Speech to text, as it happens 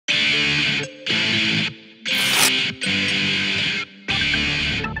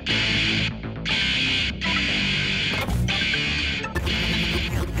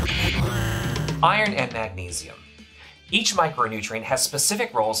Iron and magnesium. Each micronutrient has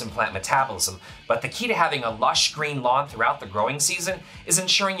specific roles in plant metabolism, but the key to having a lush green lawn throughout the growing season is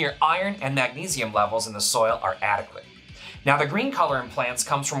ensuring your iron and magnesium levels in the soil are adequate. Now, the green color in plants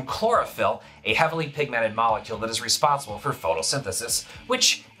comes from chlorophyll, a heavily pigmented molecule that is responsible for photosynthesis,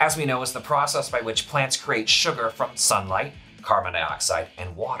 which, as we know, is the process by which plants create sugar from sunlight, carbon dioxide,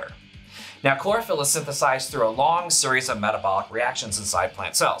 and water. Now, chlorophyll is synthesized through a long series of metabolic reactions inside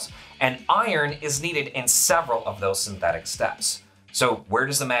plant cells, and iron is needed in several of those synthetic steps. So where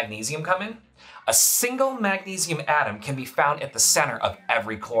does the magnesium come in? A single magnesium atom can be found at the center of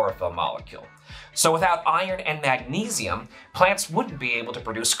every chlorophyll molecule. So without iron and magnesium, plants wouldn't be able to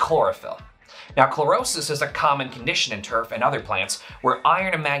produce chlorophyll. Now, chlorosis is a common condition in turf and other plants where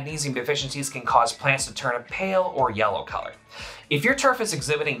iron and magnesium deficiencies can cause plants to turn a pale or yellow color. If your turf is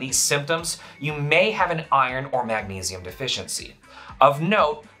exhibiting these symptoms, you may have an iron or magnesium deficiency. Of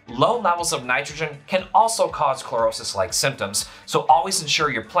note, low levels of nitrogen can also cause chlorosis-like symptoms, so always ensure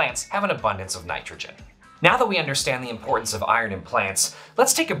your plants have an abundance of nitrogen. Now that we understand the importance of iron in plants,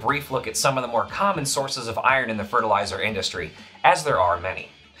 let's take a brief look at some of the more common sources of iron in the fertilizer industry, as there are many.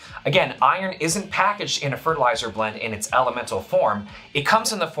 Again, iron isn't packaged in a fertilizer blend in its elemental form. It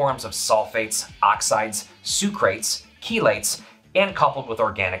comes in the forms of sulfates, oxides, sucrates, chelates, and coupled with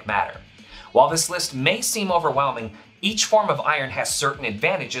organic matter. While this list may seem overwhelming, each form of iron has certain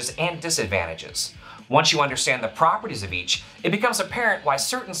advantages and disadvantages. Once you understand the properties of each, it becomes apparent why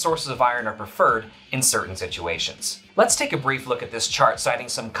certain sources of iron are preferred in certain situations. Let's take a brief look at this chart citing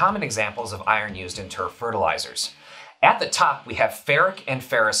some common examples of iron used in turf fertilizers. At the top, we have ferric and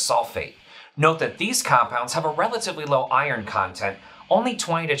ferrous sulfate. Note that these compounds have a relatively low iron content, only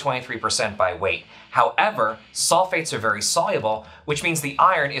 20 to 23% by weight. However, sulfates are very soluble, which means the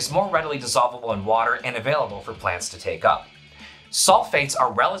iron is more readily dissolvable in water and available for plants to take up. Sulfates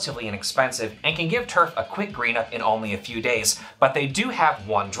are relatively inexpensive and can give turf a quick green up in only a few days, but they do have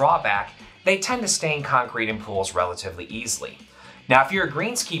one drawback: they tend to stain concrete and pools relatively easily. Now, if you're a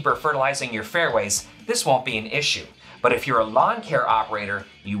greenskeeper fertilizing your fairways, this won't be an issue. But if you're a lawn care operator,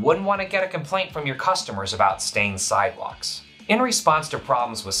 you wouldn't want to get a complaint from your customers about stained sidewalks. In response to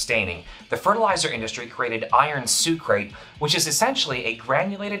problems with staining, the fertilizer industry created iron sucrate, which is essentially a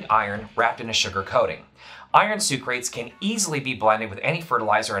granulated iron wrapped in a sugar coating. Iron sucrates can easily be blended with any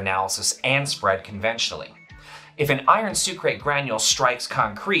fertilizer analysis and spread conventionally. If an iron sucrate granule strikes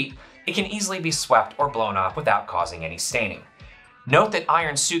concrete, it can easily be swept or blown off without causing any staining. Note that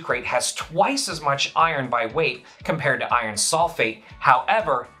iron sucrate has twice as much iron by weight compared to iron sulfate.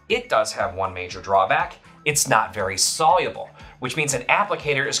 However, it does have one major drawback: it's not very soluble, which means an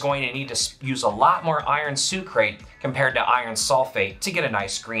applicator is going to need to use a lot more iron sucrate compared to iron sulfate to get a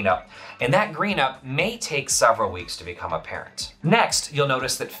nice green up, and that green up may take several weeks to become apparent. Next, you'll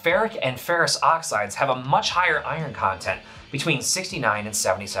notice that ferric and ferrous oxides have a much higher iron content, between 69 and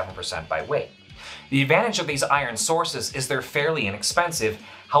 77% by weight. The advantage of these iron sources is they're fairly inexpensive.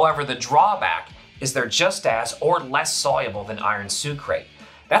 However, the drawback is they're just as or less soluble than iron sucrate.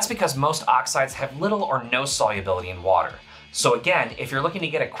 That's because most oxides have little or no solubility in water. So again, if you're looking to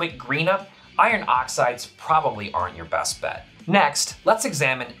get a quick green up, iron oxides probably aren't your best bet. Next, let's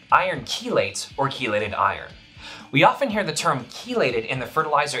examine iron chelates or chelated iron. We often hear the term chelated in the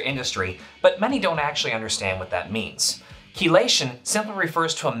fertilizer industry, but many don't actually understand what that means. Chelation simply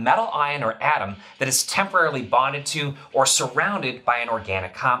refers to a metal ion or atom that is temporarily bonded to or surrounded by an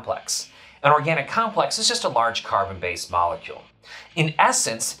organic complex. An organic complex is just a large carbon-based molecule. In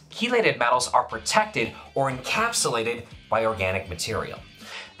essence, chelated metals are protected or encapsulated by organic material.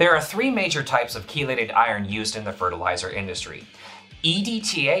 There are three major types of chelated iron used in the fertilizer industry: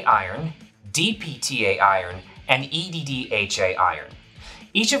 EDTA iron, DPTA iron, and EDDHA iron.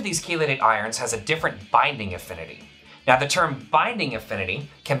 Each of these chelated irons has a different binding affinity. Now, the term binding affinity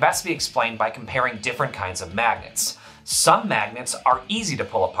can best be explained by comparing different kinds of magnets. Some magnets are easy to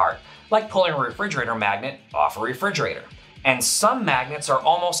pull apart, like pulling a refrigerator magnet off a refrigerator. And some magnets are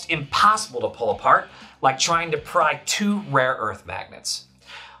almost impossible to pull apart, like trying to pry two rare earth magnets.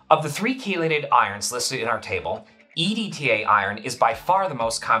 Of the three chelated irons listed in our table, EDTA iron is by far the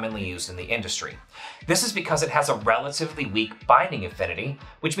most commonly used in the industry. This is because it has a relatively weak binding affinity,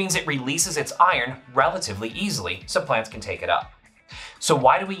 which means it releases its iron relatively easily so plants can take it up. So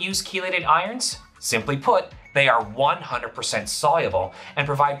why do we use chelated irons? Simply put, they are 100% soluble and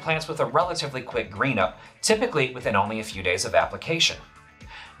provide plants with a relatively quick green up, typically within only a few days of application.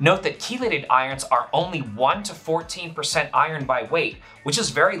 Note that chelated irons are only 1 to 14% iron by weight, which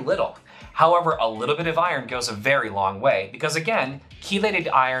is very little. However, a little bit of iron goes a very long way because, again,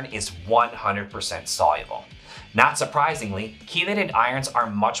 chelated iron is 100% soluble. Not surprisingly, chelated irons are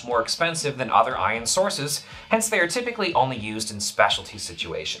much more expensive than other iron sources, hence they are typically only used in specialty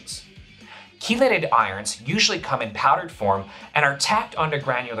situations. Chelated irons usually come in powdered form and are tacked onto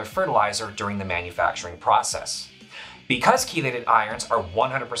granular fertilizer during the manufacturing process. Because chelated irons are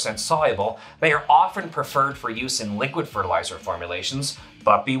 100% soluble, they are often preferred for use in liquid fertilizer formulations,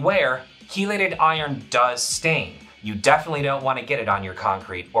 but beware, chelated iron does stain. You definitely don't want to get it on your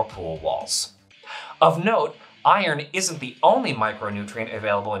concrete or pool walls. Of note, iron isn't the only micronutrient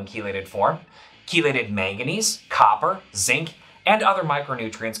available in chelated form. Chelated manganese, copper, zinc, and other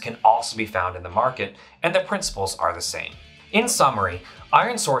micronutrients can also be found in the market, and the principles are the same. In summary,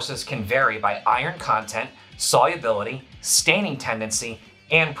 iron sources can vary by iron content, solubility, staining tendency,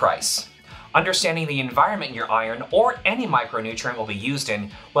 and price. Understanding the environment your iron or any micronutrient will be used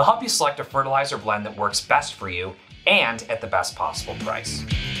in will help you select a fertilizer blend that works best for you and at the best possible price.